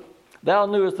servant, thou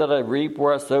knewest that I reap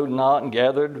where I sowed not, and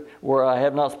gathered where I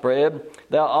have not spread.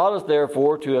 Thou oughtest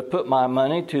therefore to have put my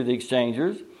money to the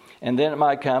exchangers, and then at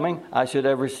my coming I should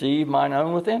have received mine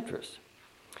own with interest.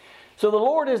 So the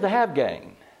Lord is to have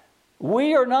gain.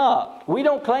 We are not. We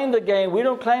don't claim the gain. We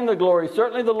don't claim the glory.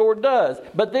 Certainly the Lord does.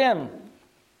 But then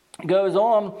goes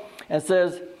on and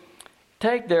says,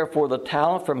 take therefore the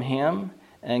talent from him,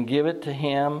 and give it to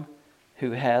him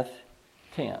who hath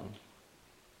 10.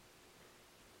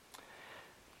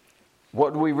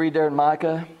 What do we read there in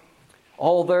Micah?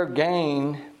 All their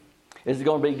gain is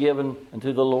going to be given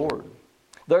unto the Lord.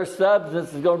 Their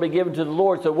substance is going to be given to the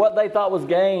Lord. So what they thought was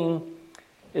gain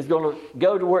is going to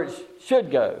go to where it should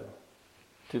go,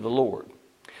 to the Lord.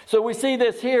 So we see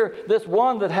this here, this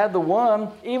one that had the 1,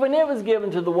 even it was given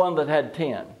to the one that had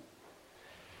 10.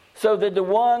 So did the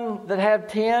one that had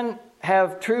 10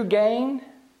 have true gain?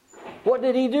 What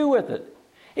did he do with it?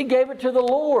 He gave it to the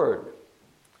Lord.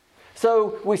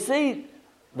 So we see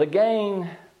the gain,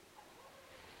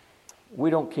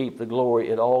 we don't keep the glory.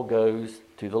 It all goes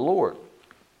to the Lord.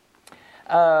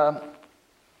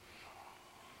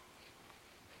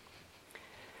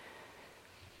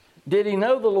 Did he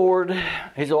know the Lord?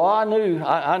 He said, well, I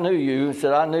knew you. He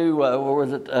said, I knew, what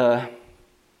was it?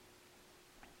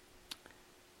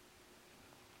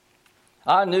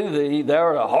 I knew thee. Thou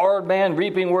art a hard man,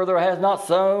 reaping where there has not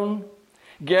sown,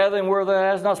 gathering where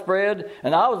there has not spread.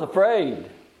 And I was afraid.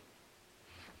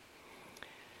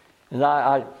 And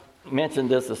I mentioned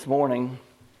this morning.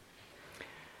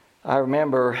 I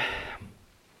remember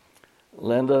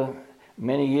Linda,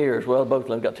 many years. Well, both of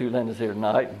them got two Lindas here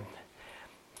tonight.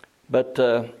 But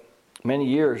many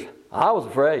years, I was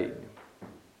afraid.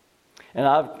 And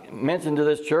I've mentioned to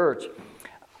this church,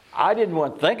 I didn't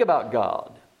want to think about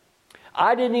God.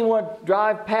 I didn't even want to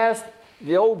drive past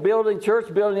the old building,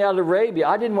 church building out of Arabia.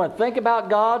 I didn't want to think about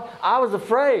God. I was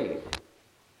afraid.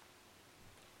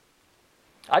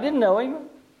 I didn't know Him.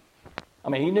 I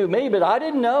mean, He knew me, but I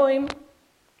didn't know Him.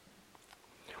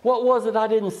 What was it I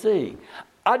didn't see?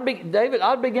 I'd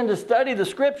begin to study the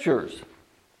Scriptures.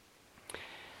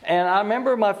 And I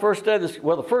remember my first study,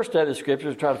 the first study of the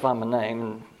Scriptures, tried to find my name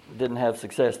and didn't have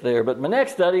success there. But my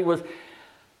next study was,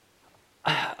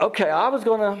 okay, I was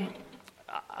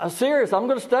I'm serious, I'm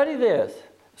going to study this.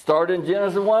 Started in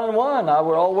Genesis 1:1. I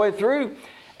went all the way through.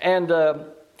 And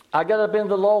I got up into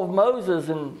the law of Moses,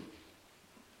 and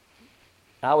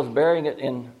I was burying it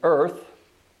in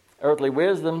earthly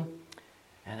wisdom,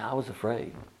 and I was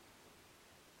afraid.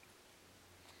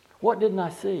 What didn't I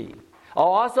see?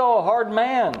 Oh, I saw a hard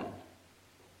man,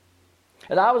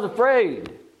 and I was afraid.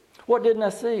 What didn't I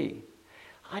see?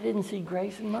 I didn't see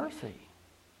grace and mercy.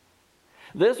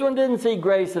 This one didn't see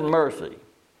grace and mercy.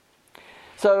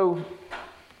 So,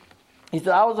 he said,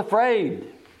 I was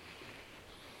afraid.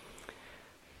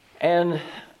 And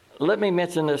let me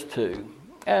mention this too.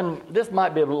 And this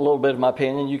might be a little bit of my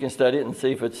opinion. You can study it and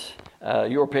see if it's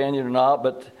your opinion or not.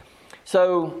 But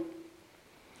so,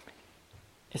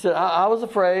 he said, I was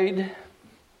afraid.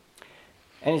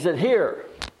 And he said, here,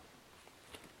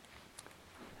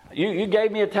 you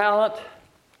gave me a talent.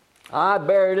 I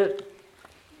buried it.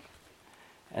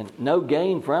 And no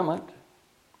gain from it.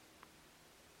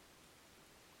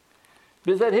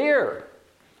 He said, here,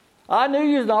 I knew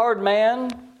you was a hard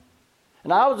man.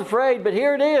 And I was afraid, but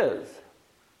here it is.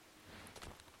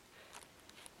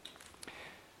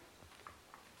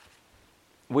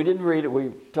 We didn't read it. We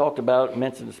talked about it,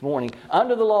 mentioned this morning.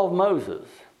 Under the law of Moses,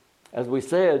 as we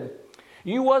said,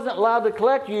 you wasn't allowed to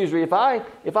collect usury. If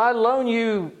I loan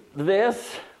you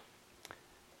this,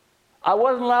 I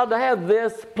wasn't allowed to have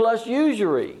this plus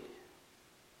usury.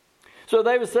 So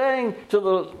they were saying to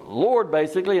the Lord,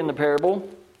 basically, in the parable,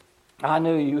 I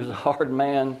knew you was a hard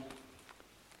man,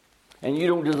 and you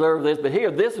don't deserve this, but here,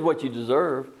 this is what you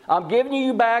deserve. I'm giving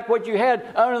you back what you had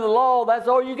under the law. That's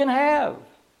all you can have.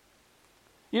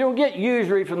 You don't get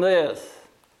usury from this.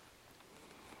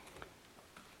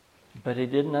 But he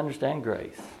didn't understand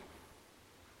grace.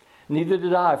 Neither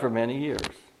did I for many years.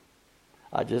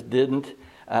 I just didn't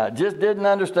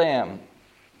understand.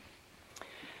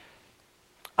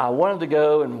 I wanted to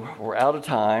go, and we're out of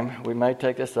time. We may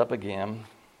take this up again.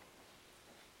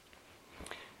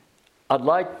 I'd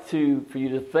like for you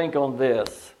to think on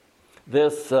this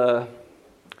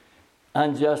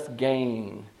unjust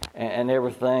gain and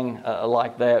everything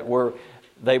like that, where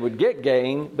they would get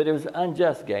gain, but it was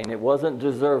unjust gain. It wasn't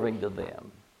deserving to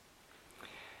them.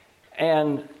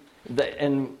 And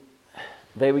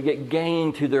they would get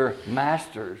gain to their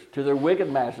masters, to their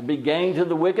wicked masters, be gain to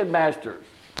the wicked masters.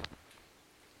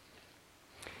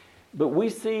 But we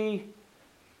see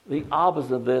the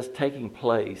opposite of this taking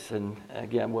place. And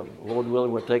again, what Lord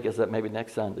willing will take us up maybe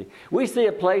next Sunday. We see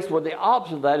a place where the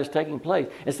opposite of that is taking place.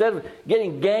 Instead of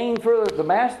getting gain for the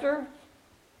master,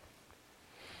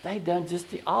 they've done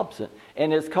just the opposite.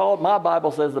 And it's called, my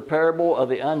Bible says, the parable of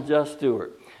the unjust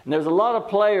steward. And there's a lot of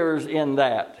players in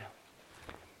that.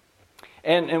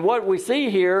 And what we see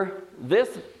here, this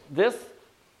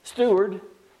steward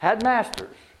had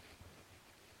masters.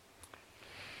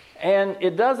 And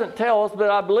it doesn't tell us,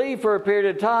 but I believe for a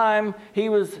period of time he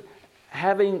was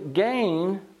having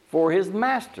gain for his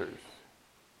masters.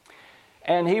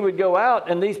 And he would go out,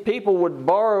 and these people would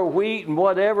borrow wheat and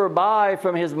whatever, buy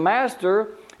from his master,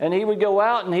 and he would go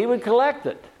out and he would collect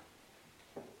it.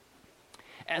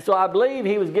 And so I believe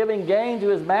he was giving gain to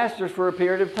his masters for a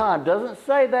period of time. Doesn't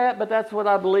say that, but that's what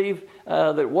I believe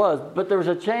that it was. But there was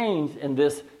a change in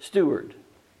this steward.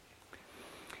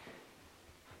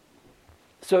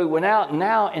 So he went out, and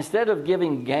now instead of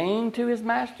giving gain to his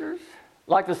masters,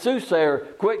 like the soothsayer,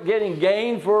 quit getting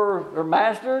gain for their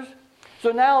masters.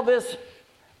 So now this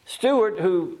steward,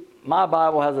 who my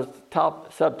Bible has a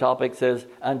subtopic says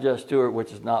unjust steward,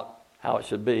 which is not how it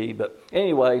should be. But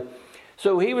anyway,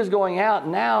 so he was going out,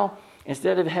 and now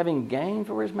instead of having gain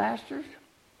for his masters,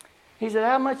 he said,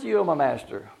 how much do you owe my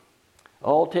master?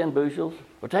 Oh, 10 bushels.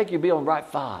 Well, take your bill and write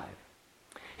 5.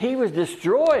 He was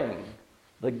destroying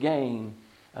the gain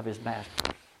of his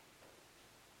master.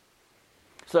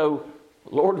 So,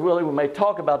 Lord willing, we may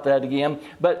talk about that again,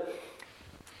 but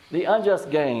the unjust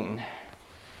gain,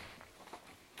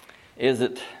 is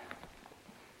it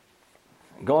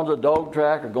going to the dog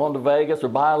track or going to Vegas or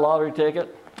buy a lottery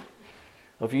ticket?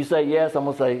 If you say yes, I'm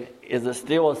going to say, is it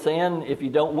still a sin if you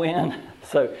don't win?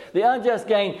 So the unjust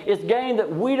gain is gain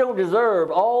that we don't deserve.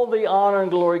 All the honor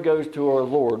and glory goes to our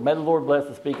Lord. May the Lord bless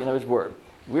the speaking of his word.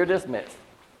 We're dismissed.